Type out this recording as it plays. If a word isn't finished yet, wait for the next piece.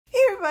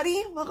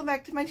everybody, welcome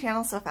back to my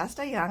channel, So Fast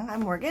I Young.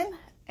 I'm Morgan,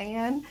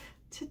 and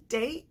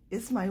today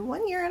is my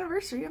 1-year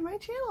anniversary of my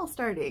channel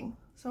starting.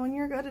 So 1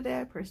 year ago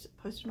today I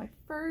posted my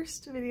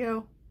first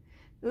video.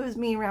 It was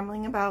me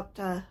rambling about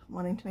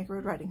wanting to make a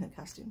Red Riding Hood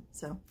costume.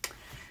 So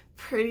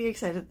pretty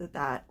excited that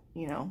that,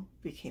 you know,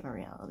 became a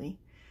reality.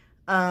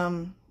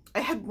 I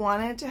had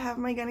wanted to have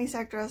my gunny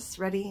sack dress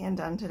ready and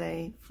done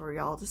today for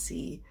y'all to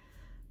see,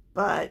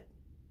 but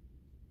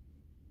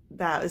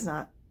that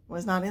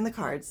was not in the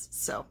cards.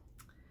 So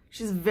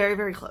she's very,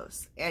 very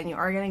close, and you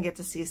are going to get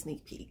to see a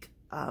sneak peek.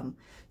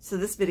 So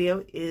this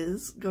video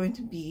is going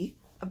to be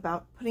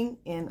about putting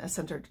in a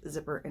centered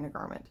zipper in a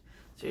garment.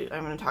 So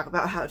I'm going to talk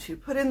about how to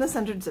put in the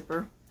centered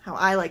zipper, how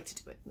I like to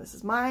do it. This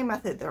is my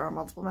method. There are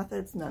multiple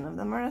methods. None of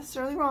them are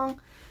necessarily wrong.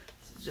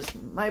 This is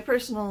just my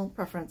personal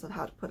preference of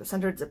how to put a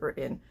centered zipper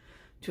in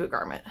to a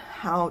garment,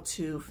 how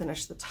to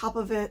finish the top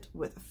of it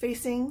with a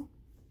facing,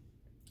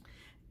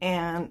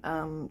 and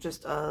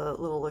just a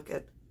little look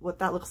at what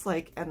that looks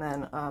like, and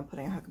then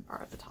putting a hook and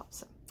bar at the top.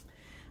 So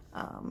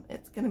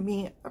it's going to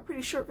be a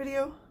pretty short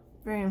video,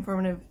 very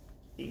informative.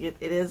 It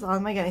is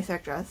on my gunny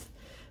sack dress.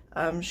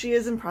 She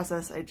is in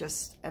process. I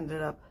just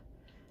ended up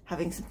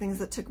having some things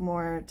that took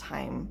more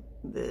time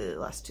the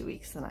last 2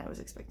 weeks than I was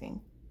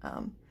expecting.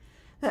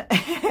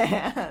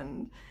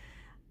 And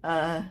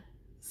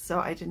so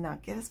I did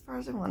not get as far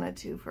as I wanted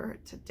to for her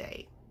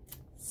today.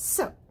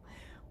 So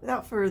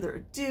without further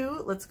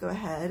ado, let's go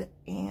ahead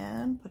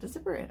and put a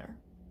zipper in her.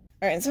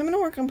 Alright, so I'm going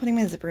to work on putting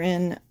my zipper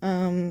in.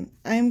 I'm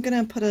going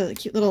to put a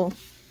cute little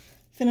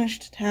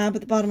finished tab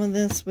at the bottom of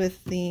this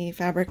with the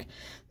fabric.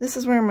 This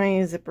is where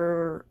my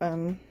zipper,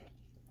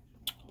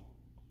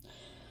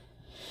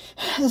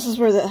 this is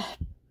where the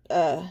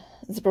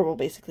zipper will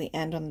basically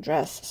end on the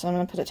dress. So I'm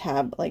going to put a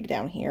tab like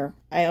down here.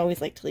 I always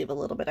like to leave a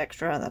little bit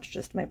extra. That's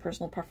just my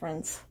personal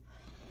preference.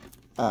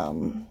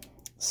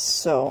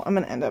 So I'm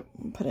going to end up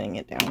putting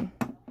it down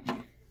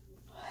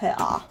here.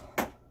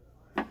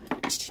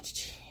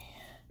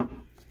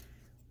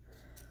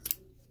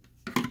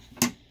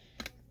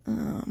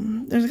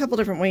 There's a couple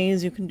different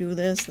ways you can do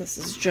this. This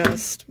is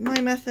just my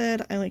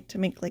method. I like to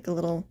make like a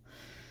little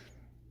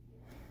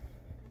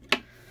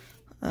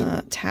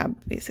tab,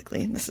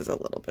 basically. This is a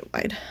little bit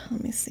wide.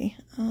 Let me see.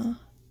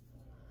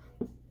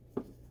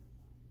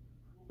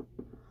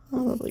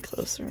 Probably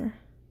closer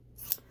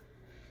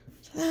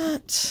to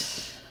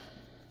that.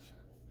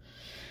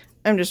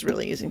 I'm just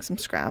really using some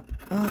scrap.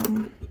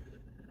 And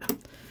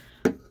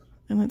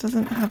it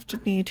doesn't have to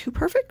be too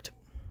perfect.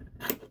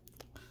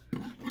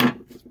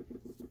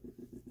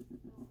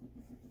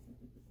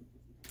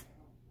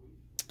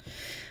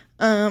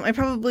 I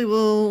probably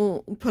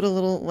will put a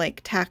little like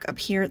tack up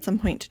here at some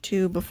point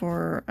too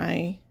before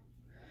I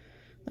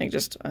like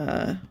just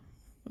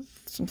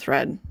some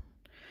thread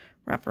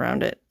wrap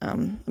around it.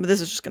 But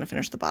this is just going to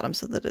finish the bottom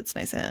so that it's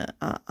nice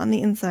on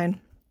the inside.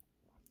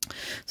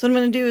 So what I'm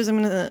going to do is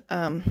I'm going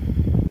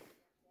to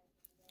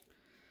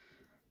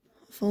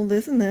fold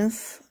this and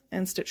this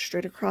and stitch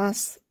straight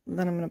across.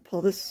 Then I'm going to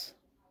pull this.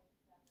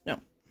 No,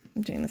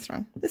 I'm doing this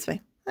wrong. This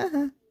way.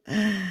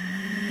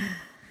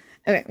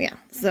 Okay, yeah,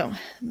 so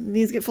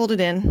these get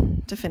folded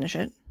in to finish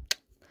it.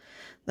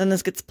 Then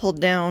this gets pulled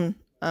down,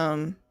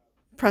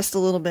 pressed a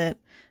little bit,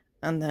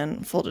 and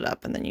then folded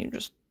up, and then you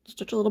just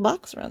stitch a little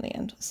box around the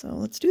end. So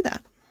let's do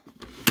that.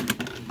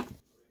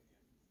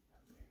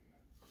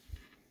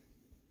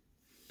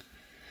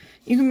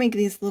 You can make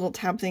these little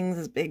tab things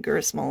as big or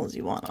as small as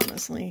you want,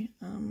 honestly.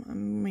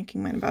 I'm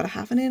making mine about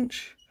 1/2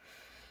 inch.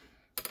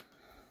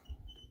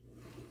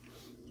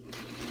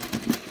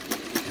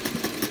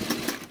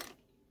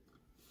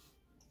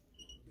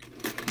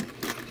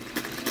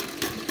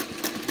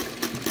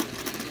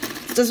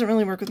 This doesn't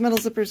really work with metal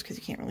zippers because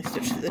you can't really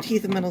stitch through the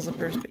teeth of metal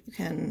zippers, but you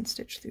can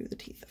stitch through the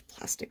teeth of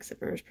plastic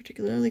zippers,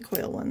 particularly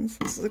coil ones.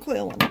 This is a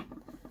coil one.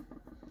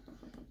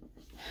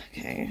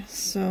 Okay,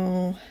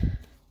 so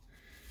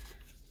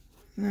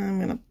now I'm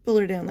going to pull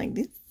her down like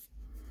this.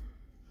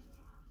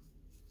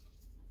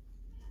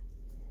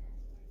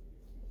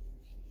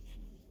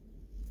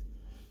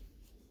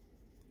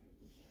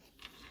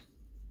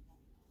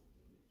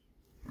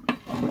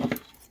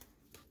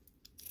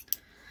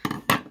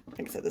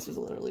 Like I said, this was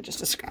literally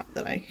just a scrap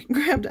that I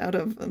grabbed out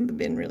of the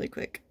bin really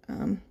quick.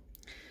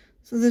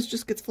 So this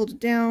just gets folded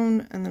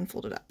down and then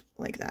folded up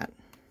like that.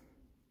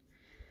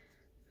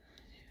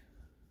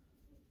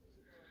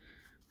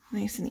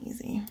 Nice and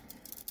easy.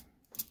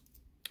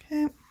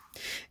 Okay.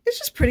 It's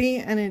just pretty,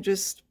 and it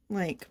just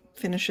like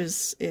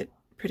finishes it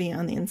pretty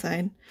on the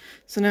inside.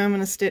 So now I'm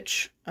going to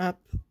stitch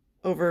up,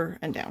 over,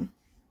 and down.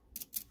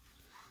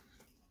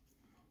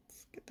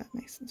 Let's get that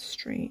nice and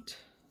straight.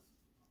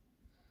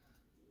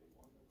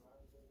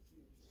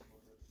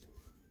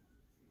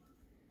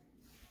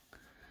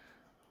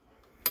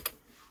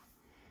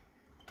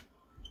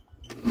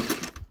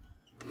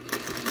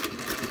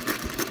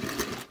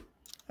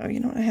 Oh, you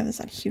know what? I have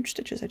this on huge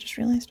stitches. I just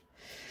realized.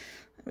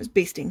 I was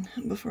basting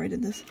before I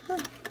did this. Huh.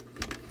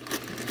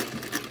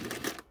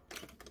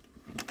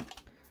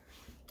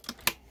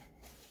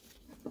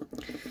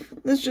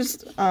 This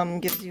just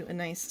gives you a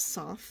nice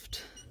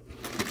soft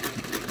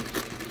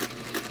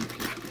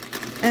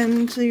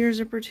end to your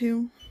zipper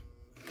too.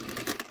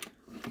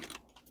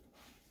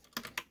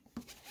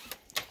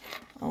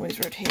 Always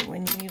rotate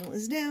when your needle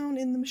is down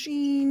in the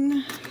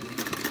machine.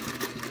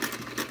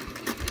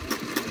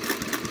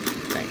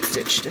 Back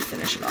stitch to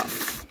finish it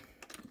off.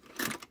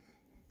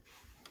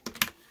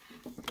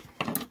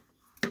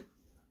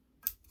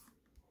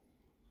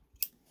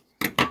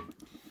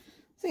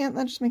 So yeah,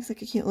 that just makes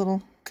like a cute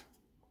little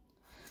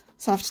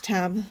soft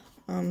tab.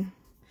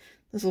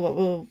 This is what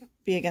will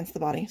be against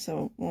the body,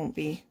 so it won't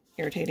be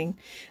irritating.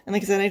 And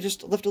like I said, I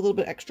just left a little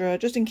bit extra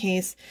just in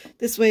case.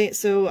 This way,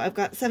 so I've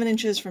got 7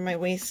 inches from my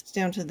waist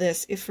down to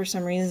this. If for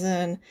some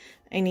reason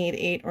I need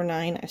 8 or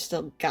 9, I've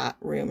still got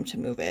room to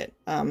move it.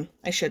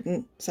 I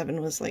shouldn't.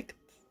 7 was like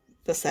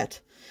the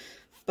set.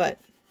 But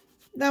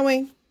that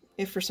way,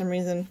 if for some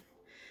reason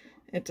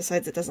it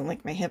decides it doesn't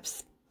like my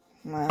hips,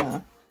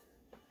 I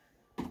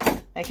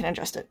can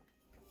adjust it.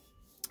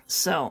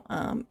 So,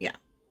 yeah.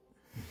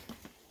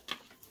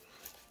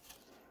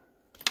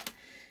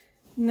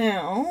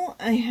 Now,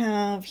 I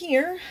have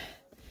here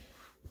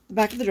the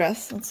back of the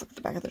dress. Let's look at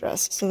the back of the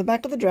dress. So the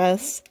back of the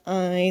dress,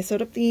 I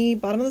sewed up the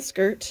bottom of the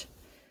skirt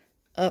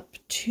up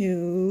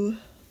to...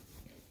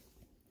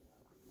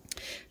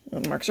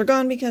 The marks are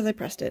gone because I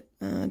pressed it.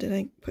 Did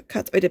I put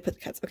cuts? Oh, I did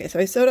put cuts. Okay, so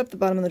I sewed up the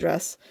bottom of the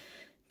dress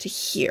to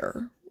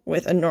here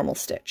with a normal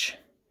stitch.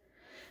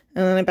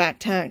 And then I back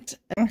tacked.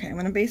 Okay, I'm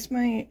going to baste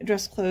my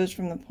dress closed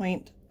from the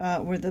point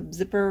where the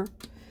zipper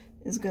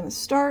is going to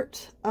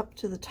start up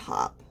to the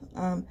top.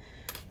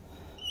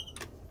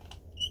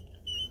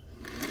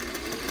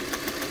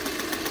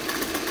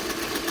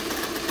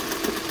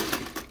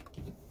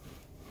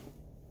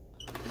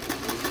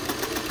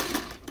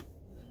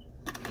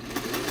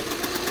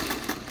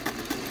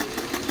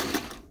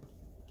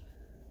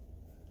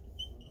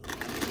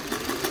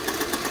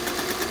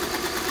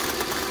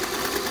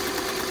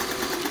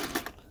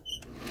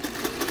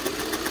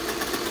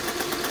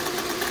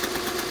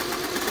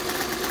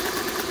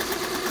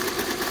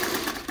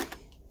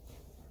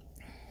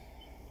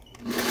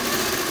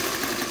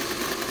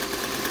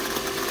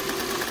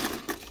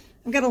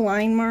 I've got a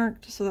line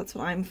marked, so that's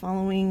what I'm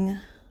following.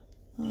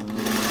 And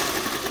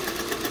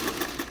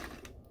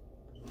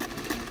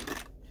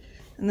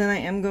then I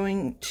am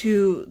going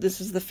to, this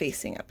is the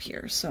facing up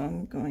here, so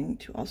I'm going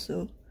to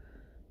also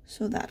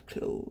sew that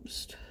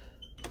closed.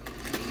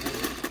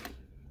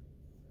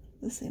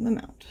 The same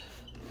amount.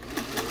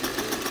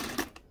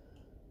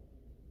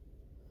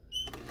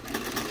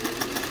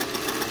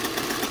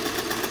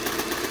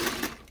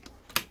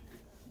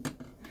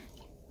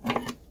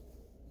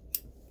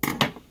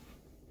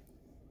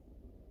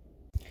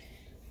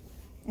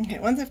 Okay,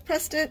 once I've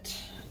pressed it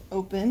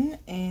open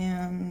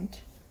and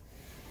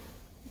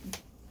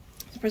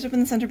so press open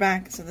the center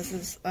back, so this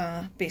is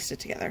basted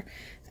together.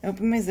 I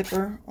open my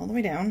zipper all the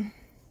way down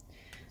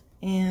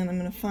and I'm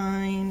going to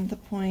find the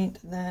point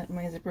that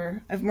my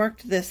zipper, I've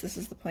marked this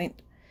is the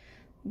point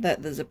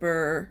that the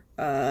zipper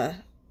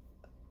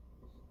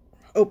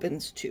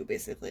opens to,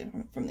 basically,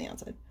 from the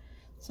outside.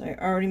 So I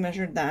already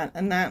measured that,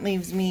 and that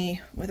leaves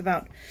me with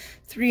about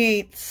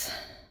 3/8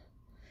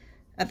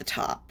 at the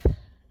top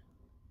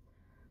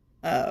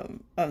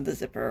of the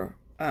zipper,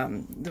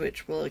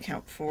 which will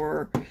account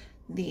for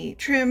the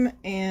trim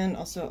and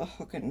also a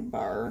hook and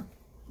bar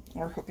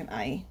or hook and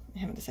eye. I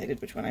haven't decided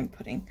which one I'm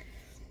putting.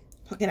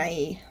 Hook and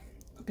eye,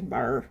 hook and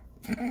bar.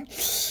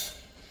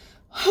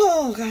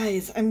 Oh,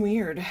 guys, I'm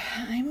weird.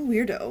 I'm a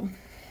weirdo.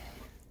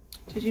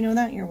 Did you know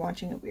that? You're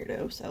watching a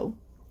weirdo,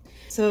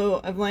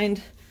 so I've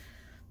lined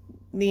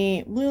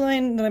the blue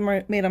line that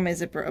I made on my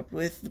zipper up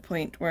with the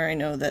point where I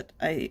know that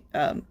I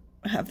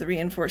have the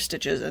reinforced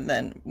stitches, and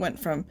then went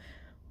from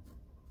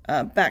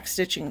back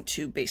stitching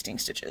to basting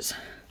stitches.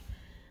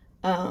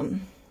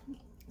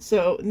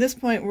 So at this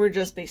point we're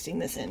just basting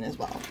this in as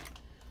well.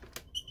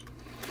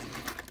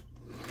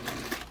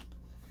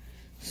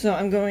 So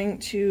I'm going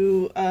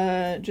to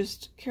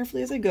just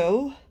carefully as I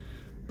go.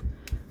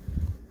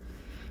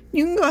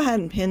 You can go ahead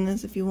and pin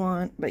this if you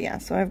want, but yeah,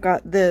 so I've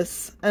got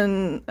this,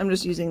 and I'm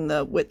just using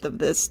the width of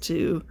this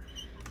to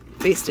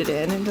baste it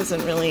in. It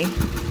doesn't really,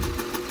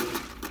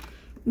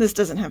 this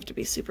doesn't have to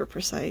be super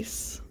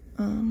precise.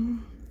 So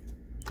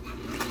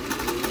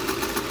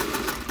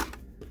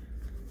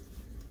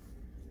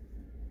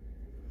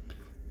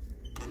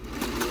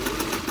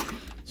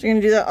you're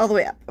going to do that all the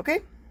way up, okay?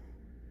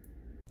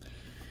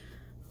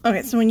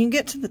 Okay, so when you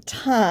get to the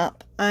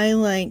top, I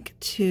like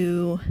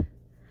to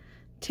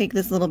take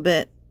this little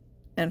bit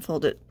and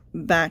fold it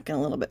back and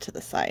a little bit to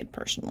the side,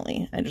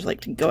 personally. I just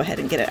like to go ahead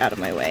and get it out of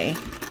my way.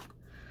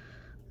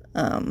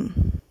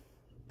 And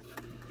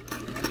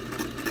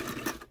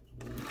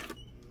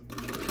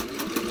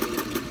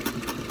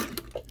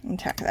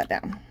tack that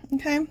down,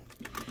 okay?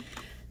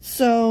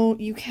 So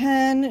you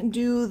can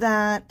do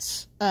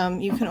that,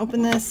 you can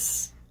open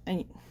this,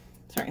 and,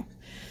 sorry.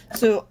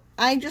 So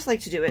I just like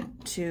to do it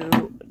to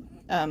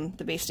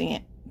the basting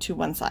it to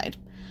one side.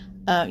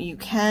 You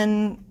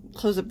can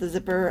close up the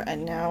zipper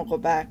and now go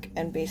back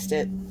and baste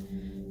it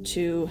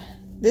to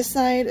this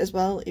side as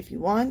well if you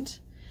want.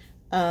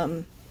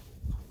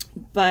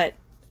 But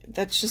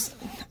that's just,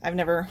 I've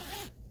never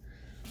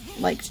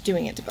liked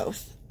doing it to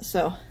both.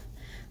 So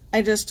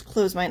I just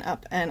close mine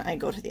up and I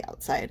go to the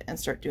outside and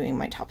start doing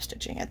my top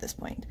stitching at this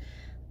point,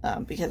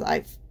 because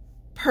I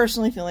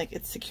personally feel like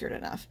it's secured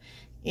enough.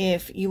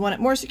 If you want it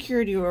more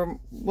secured, you are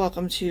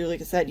welcome to,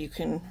 like I said, you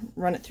can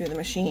run it through the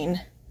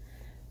machine,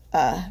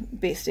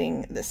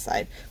 basting this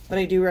side. But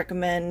I do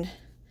recommend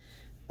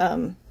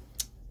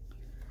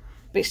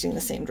basting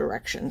the same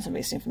direction, so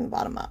basting from the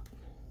bottom up,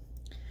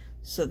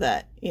 so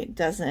that it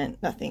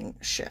doesn't, nothing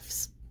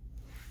shifts.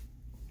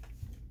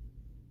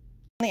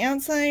 On the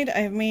outside,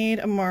 I've made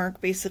a mark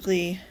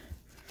basically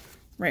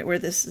right where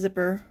this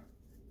zipper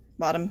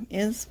bottom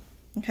is.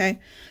 Okay,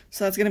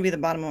 so that's going to be the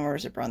bottom of our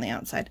zipper on the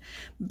outside.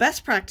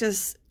 Best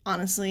practice,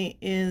 honestly,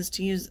 is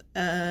to use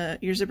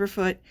your zipper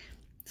foot,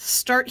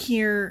 start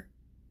here,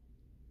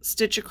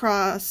 stitch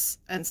across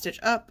and stitch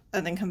up,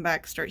 and then come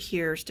back, start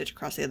here, stitch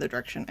across the other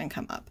direction, and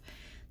come up.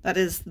 That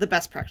is the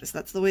best practice.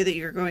 That's the way that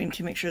you're going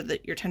to make sure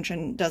that your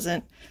tension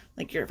doesn't,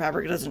 like your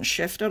fabric doesn't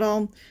shift at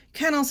all. You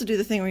can also do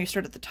the thing where you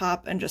start at the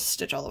top and just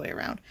stitch all the way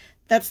around.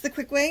 That's the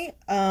quick way.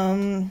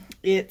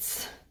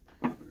 It's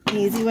an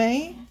easy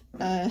way.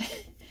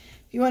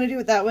 If you want to do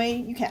it that way,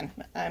 you can.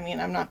 I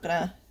mean, I'm not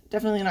gonna,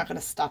 definitely not gonna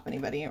stop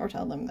anybody or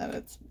tell them that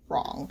it's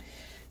wrong.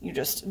 You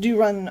just do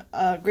run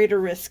a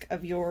greater risk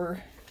of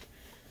your,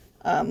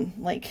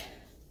 like,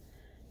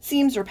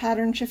 seams or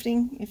pattern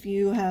shifting if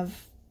you have,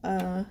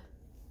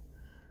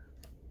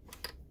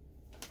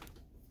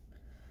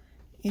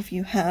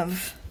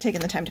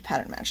 taken the time to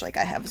pattern match like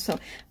I have. So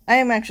I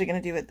am actually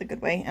going to do it the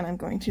good way, and I'm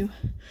going to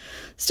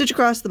stitch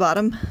across the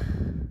bottom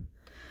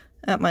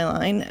at my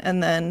line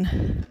and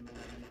then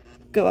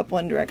go up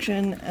one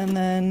direction, and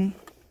then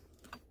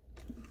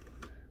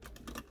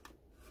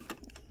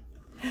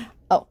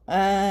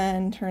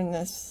and turn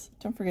this.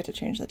 Don't forget to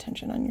change the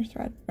tension on your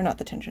thread, or not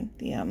the tension,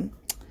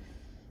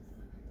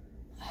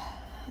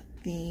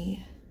 the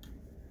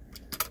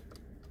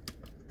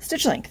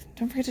stitch length.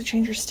 Don't forget to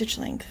change your stitch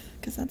length,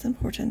 because that's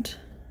important.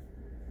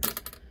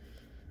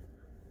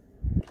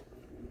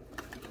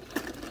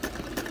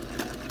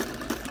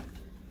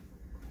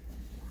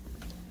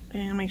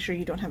 And make sure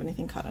you don't have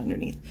anything caught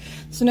underneath.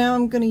 So now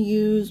I'm going to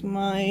use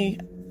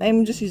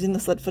I'm just using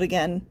the sled foot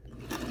again.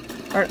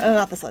 Or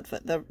not the sled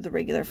foot, the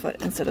regular foot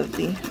instead of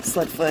the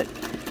sled foot.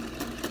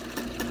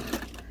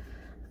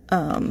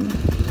 And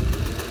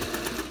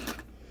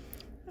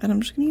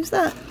I'm just going to use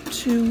that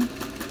to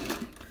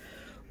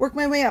work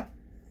my way up.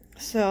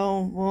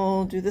 So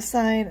we'll do this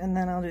side and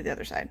then I'll do the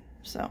other side.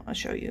 So I'll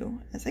show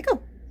you as I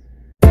go.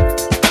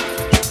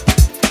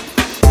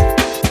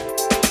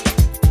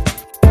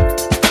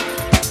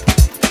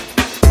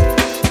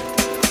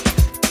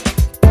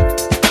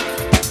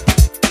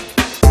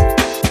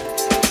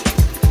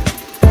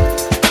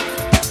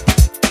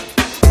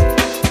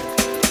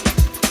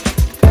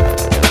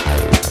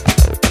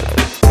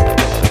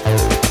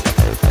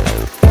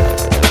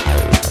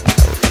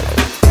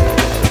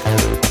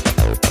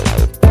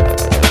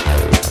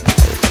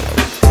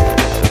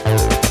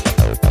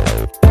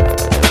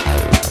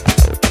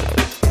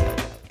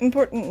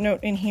 Important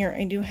note in here,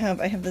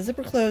 I have the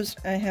zipper closed,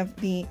 I have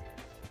the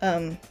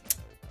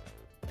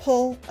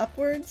pull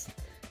upwards,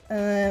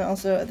 and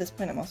also at this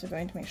point I'm also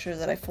going to make sure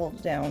that I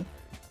fold down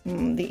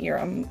the ear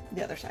on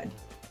the other side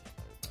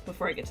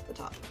before I get to the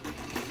top.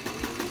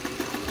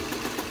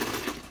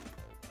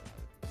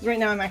 Right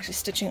now I'm actually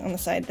stitching on the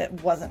side that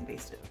wasn't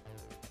basted.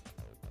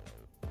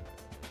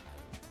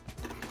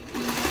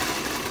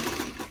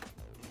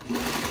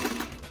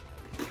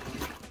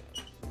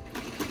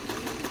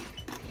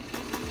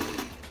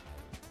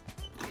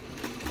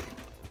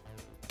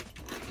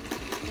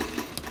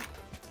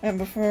 And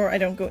before I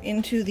don't go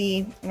into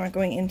I'm not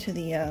going into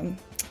the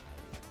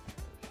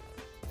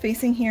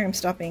facing here, I'm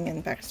stopping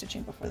and back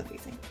stitching before the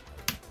facing.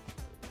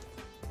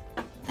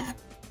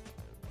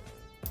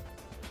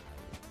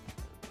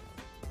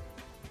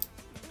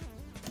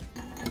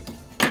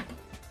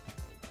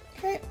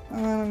 Okay,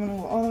 I'm going to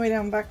go all the way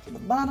down back to the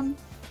bottom.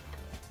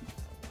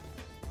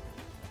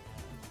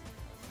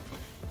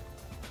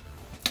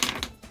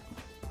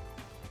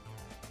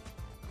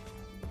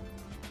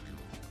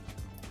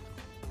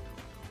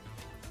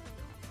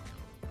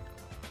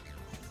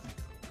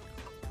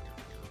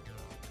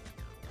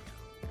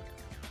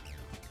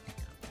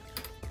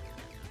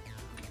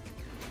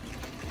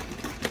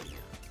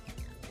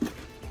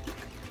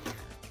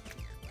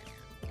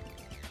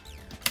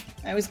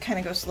 I always kind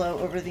of go slow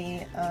over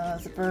the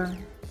zipper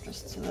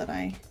just so that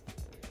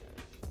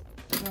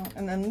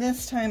and then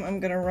this time I'm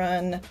going to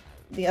run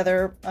the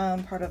other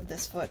part of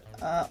this foot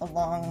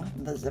along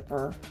the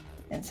zipper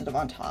instead of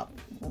on top,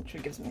 which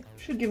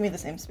should give me the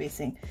same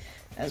spacing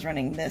as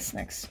running this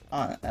next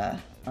on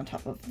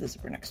top of the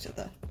zipper next to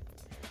the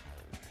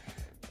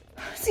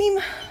seam.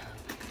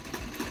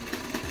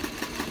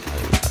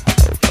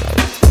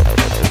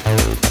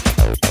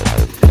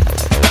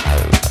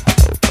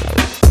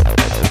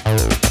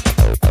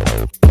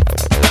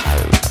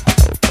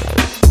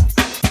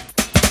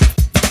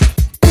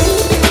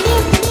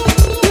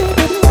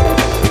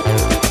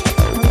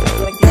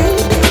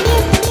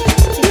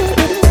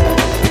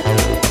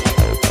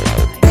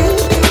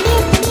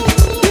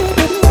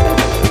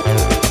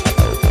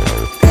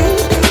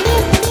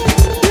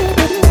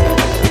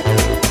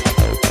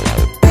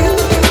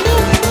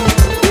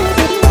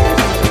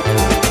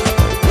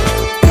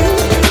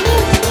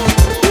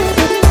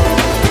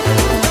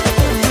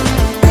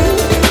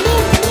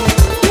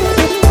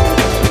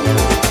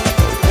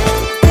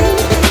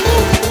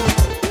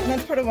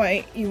 part of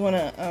why you want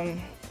to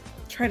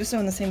try to sew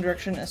in the same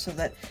direction is so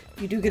that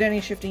if you do get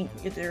any shifting,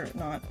 they're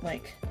not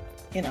like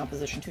in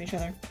opposition to each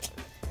other.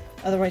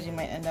 Otherwise you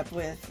might end up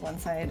with one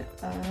side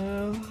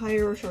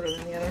higher or shorter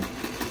than the other.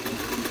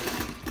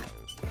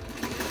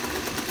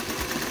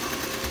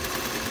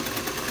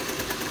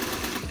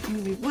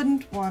 And we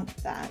wouldn't want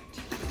that.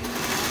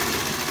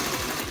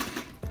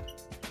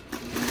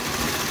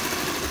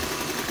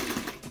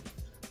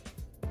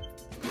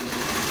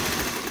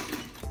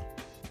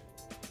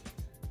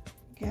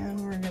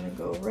 Again, we're going to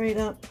go right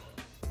up.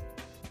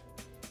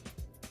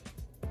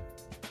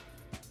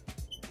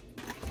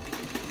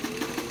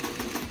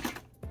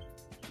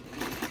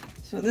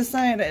 So this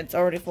side, it's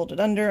already folded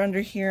under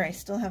here. I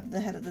still have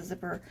the head of the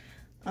zipper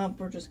up.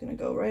 We're just going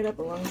to go right up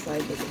alongside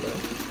the zipper.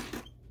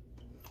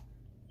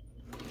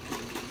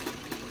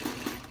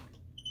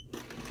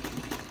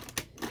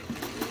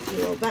 Do a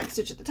little back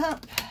stitch at the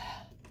top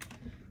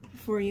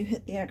before you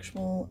hit the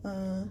actual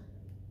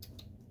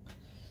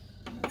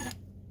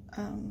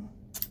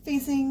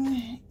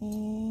facing,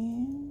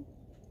 and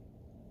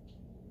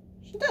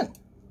she's done.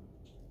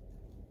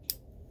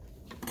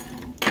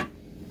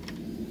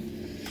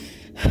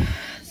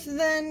 So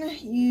then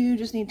you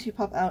just need to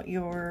pop out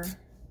your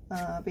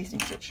basting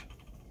stitch.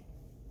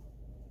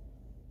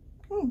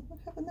 Oh, what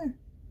happened there?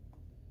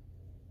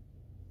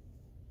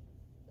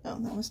 Oh,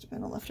 that must have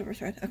been a leftover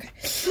thread. Okay.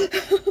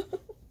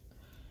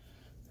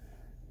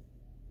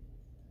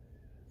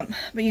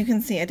 But you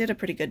can see I did a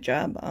pretty good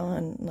job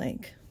on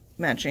like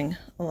matching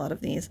a lot of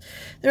these.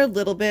 They're a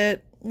little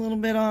bit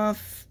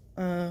off,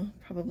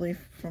 probably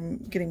from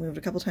getting moved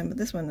a couple times, but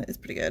this one is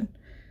pretty good.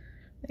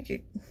 Like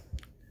it,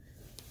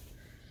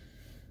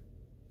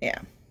 yeah,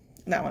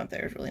 that one up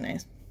there is really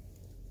nice.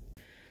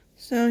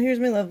 So here's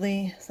my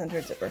lovely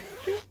centered zipper.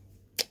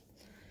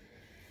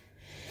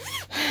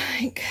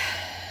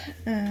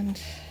 And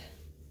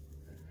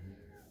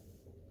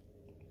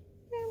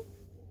yeah,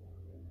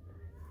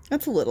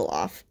 that's a little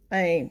off.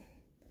 I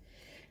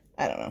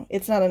don't know.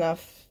 It's not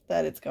enough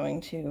that it's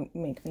going to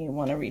make me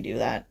want to redo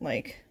that.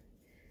 Like,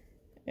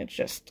 it's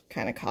just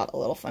kind of caught a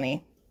little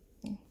funny,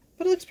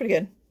 but it looks pretty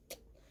good.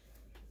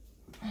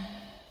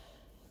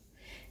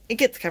 It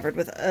gets covered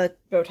with a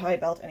bow tie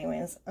belt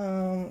anyways,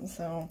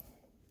 so,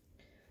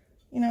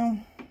 you know,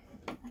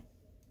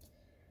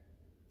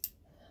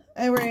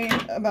 I worry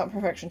about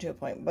perfection to a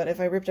point, but if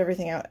I ripped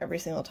everything out every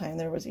single time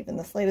there was even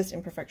the slightest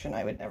imperfection,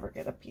 I would never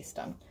get a piece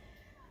done.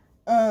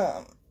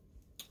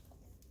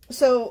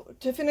 So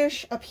to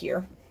finish up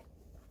here,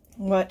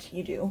 what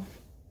you do.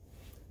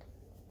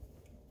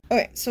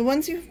 Okay, so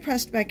once you've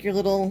pressed back your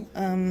little,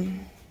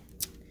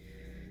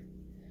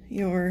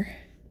 your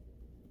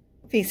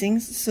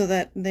facings so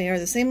that they are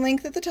the same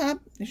length at the top,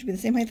 they should be the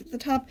same height at the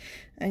top,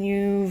 and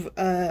you've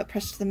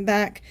pressed them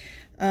back,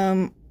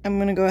 I'm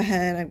going to go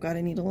ahead, I've got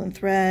a needle and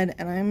thread,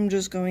 and I'm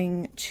just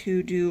going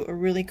to do a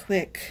really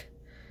quick,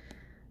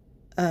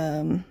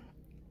 in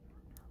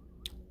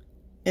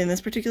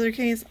this particular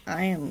case,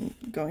 I am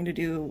going to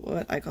do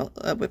what I call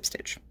a whip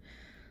stitch.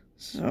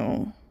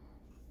 So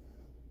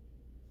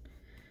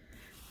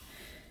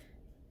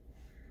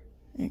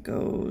it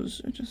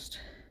goes, it just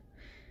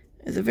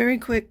is a very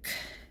quick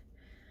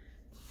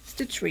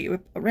stitch where you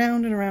whip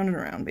around and around and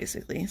around,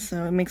 basically.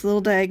 So it makes little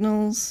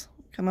diagonals,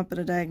 come up at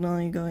a diagonal,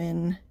 you go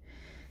in,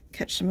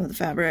 catch some of the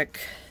fabric.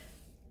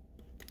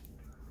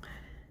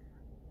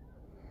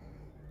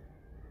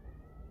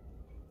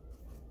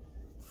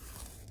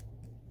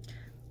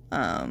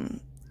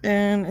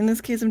 And in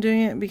this case I'm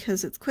doing it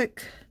because it's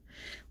quick.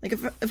 Like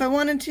if I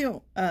wanted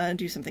to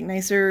do something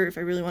nicer, if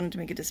I really wanted to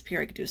make it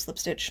disappear, I could do a slip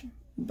stitch,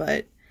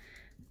 but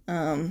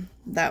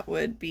that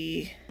would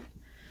be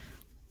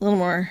a little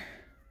more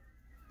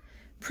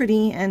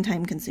pretty and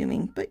time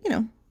consuming, but you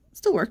know, it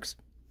still works.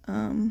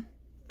 I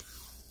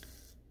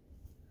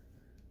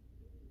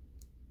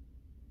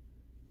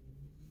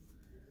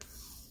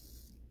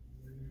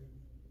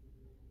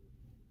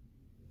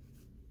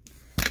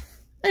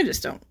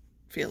just don't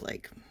feel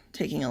like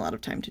taking a lot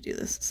of time to do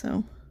this,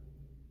 so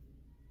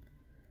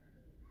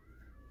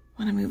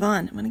I want to move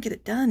on. I want to get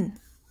it done.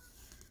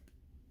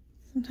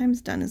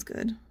 Sometimes done is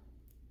good.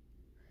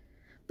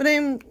 But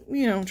I'm,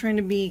 you know, trying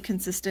to be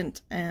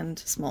consistent and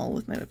small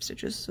with my whip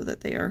stitches so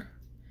that they are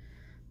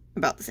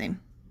about the same.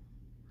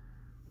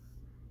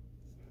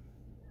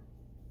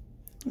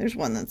 There's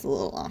one that's a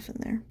little off in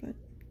there, but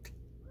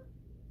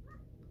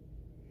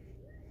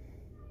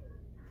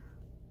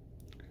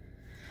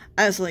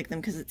I also like them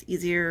because it's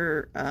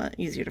easier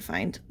to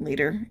find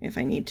later if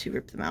I need to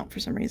rip them out for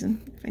some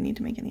reason, if I need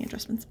to make any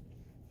adjustments.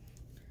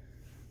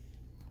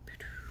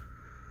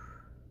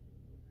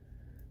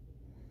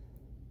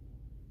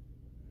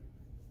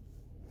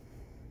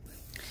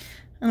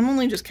 And I'm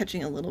only just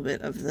catching a little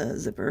bit of the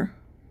zipper.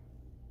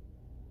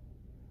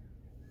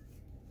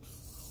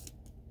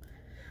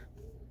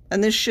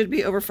 And this should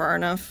be over far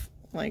enough,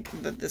 like,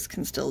 that this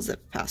can still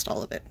zip past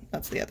all of it.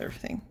 That's the other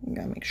thing. You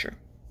gotta make sure.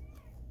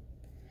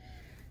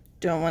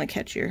 Don't want to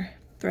catch your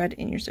thread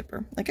in your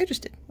zipper, like I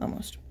just did,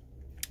 almost.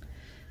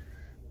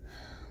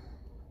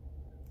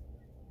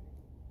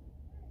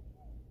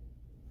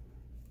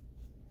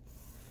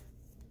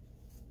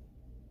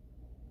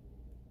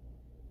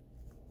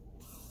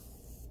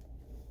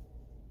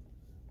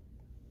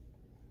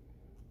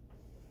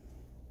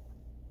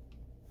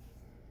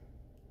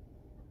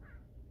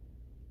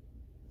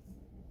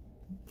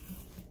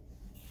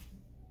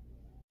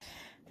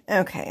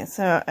 Okay,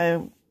 so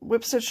I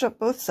whip stitched up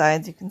both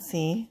sides, you can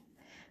see.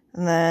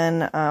 And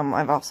then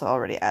I've also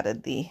already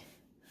added the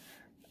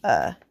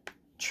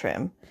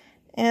trim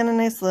and a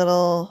nice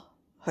little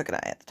hook and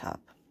eye at the top.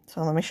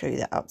 So let me show you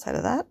the outside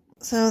of that.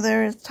 So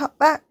there's top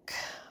back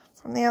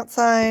from the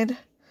outside,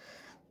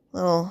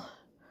 little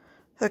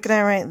hook and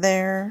eye right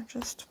there,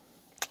 just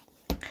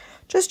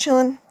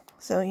chilling.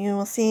 So you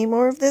will see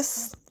more of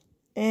this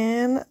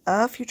in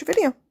a future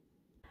video.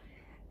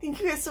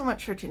 Thank you guys so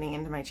much for tuning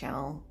into my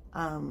channel.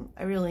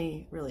 I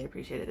really, really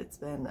appreciate it. It's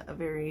been a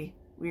very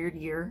weird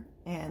year,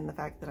 and the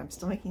fact that I'm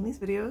still making these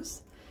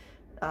videos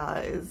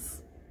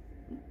is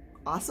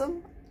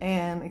awesome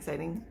and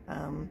exciting.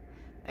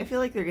 I feel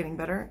like they're getting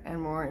better and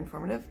more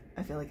informative.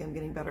 I feel like I'm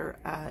getting better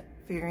at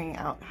figuring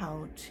out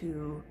how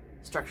to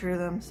structure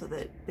them so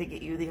that they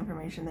get you the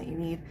information that you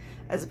need,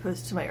 as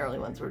opposed to my early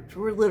ones, which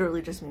were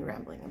literally just me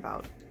rambling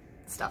about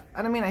stuff.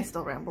 And I mean, I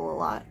still ramble a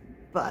lot,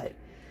 but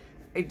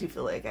I do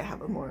feel like I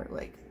have a more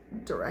like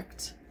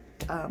direct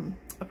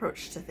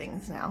approach to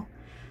things now.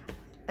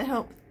 I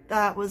hope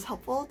that was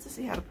helpful to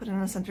see how to put in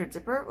a centered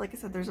zipper. Like I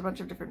said, there's a bunch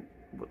of different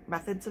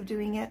methods of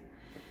doing it.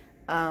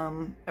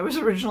 I was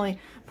originally,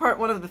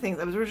 one of the things,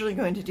 I was originally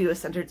going to do a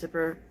centered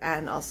zipper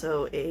and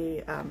also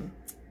a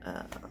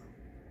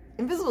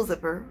invisible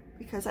zipper,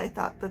 because I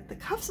thought that the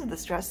cuffs of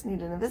this dress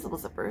needed invisible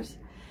zippers.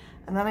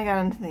 And then I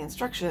got into the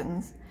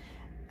instructions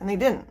and they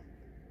didn't.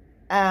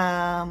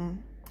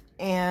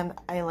 And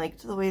I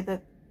liked the way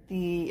that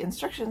the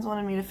instructions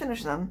wanted me to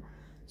finish them,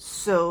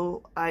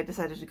 so I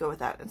decided to go with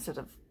that instead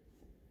of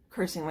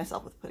cursing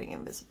myself with putting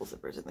invisible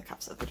zippers in the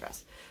cuffs of the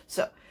dress.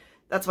 So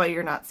that's why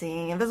you're not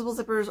seeing invisible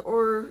zippers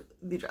or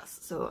the dress.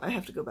 So I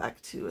have to go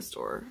back to a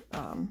store.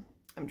 I'm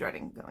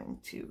dreading going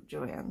to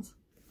Joann's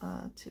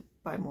to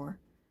buy more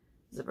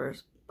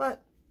zippers,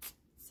 but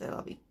c'est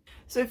la vie.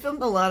 So I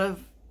filmed a lot of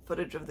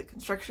footage of the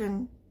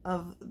construction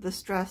of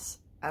this dress,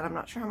 and I'm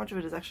not sure how much of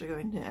it is actually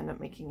going to end up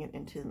making it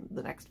into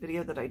the next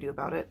video that I do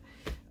about it.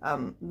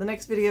 The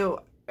next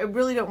video, I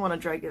really don't want to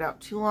drag it out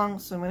too long,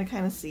 so I'm going to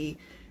kind of see.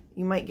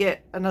 You might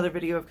get another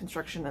video of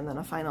construction and then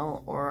a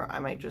final, or I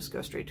might just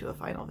go straight to a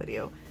final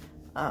video.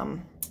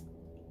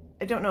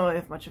 I don't know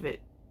if much of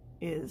it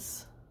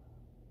is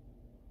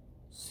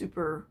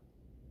super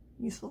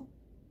useful.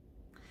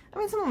 I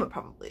mean, some of it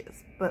probably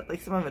is, but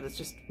like some of it is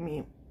just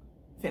me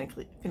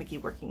finicky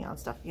working on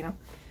stuff, you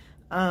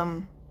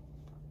know?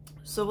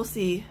 So we'll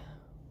see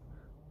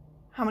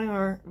how many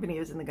more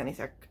videos in the gunny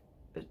sack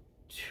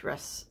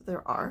dress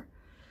there are.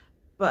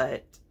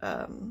 But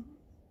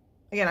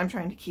again, I'm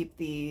trying to keep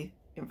the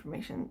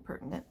information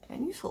pertinent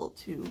and useful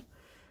to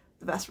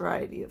the vast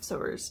variety of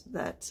sewers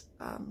that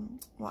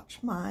watch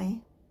my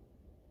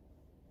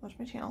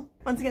channel.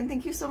 Once again,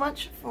 thank you so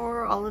much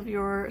for all of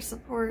your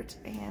support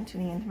and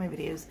tuning into my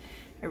videos.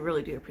 I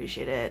really do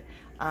appreciate it.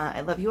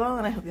 I love you all,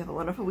 and I hope you have a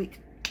wonderful week.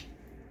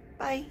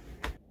 Bye.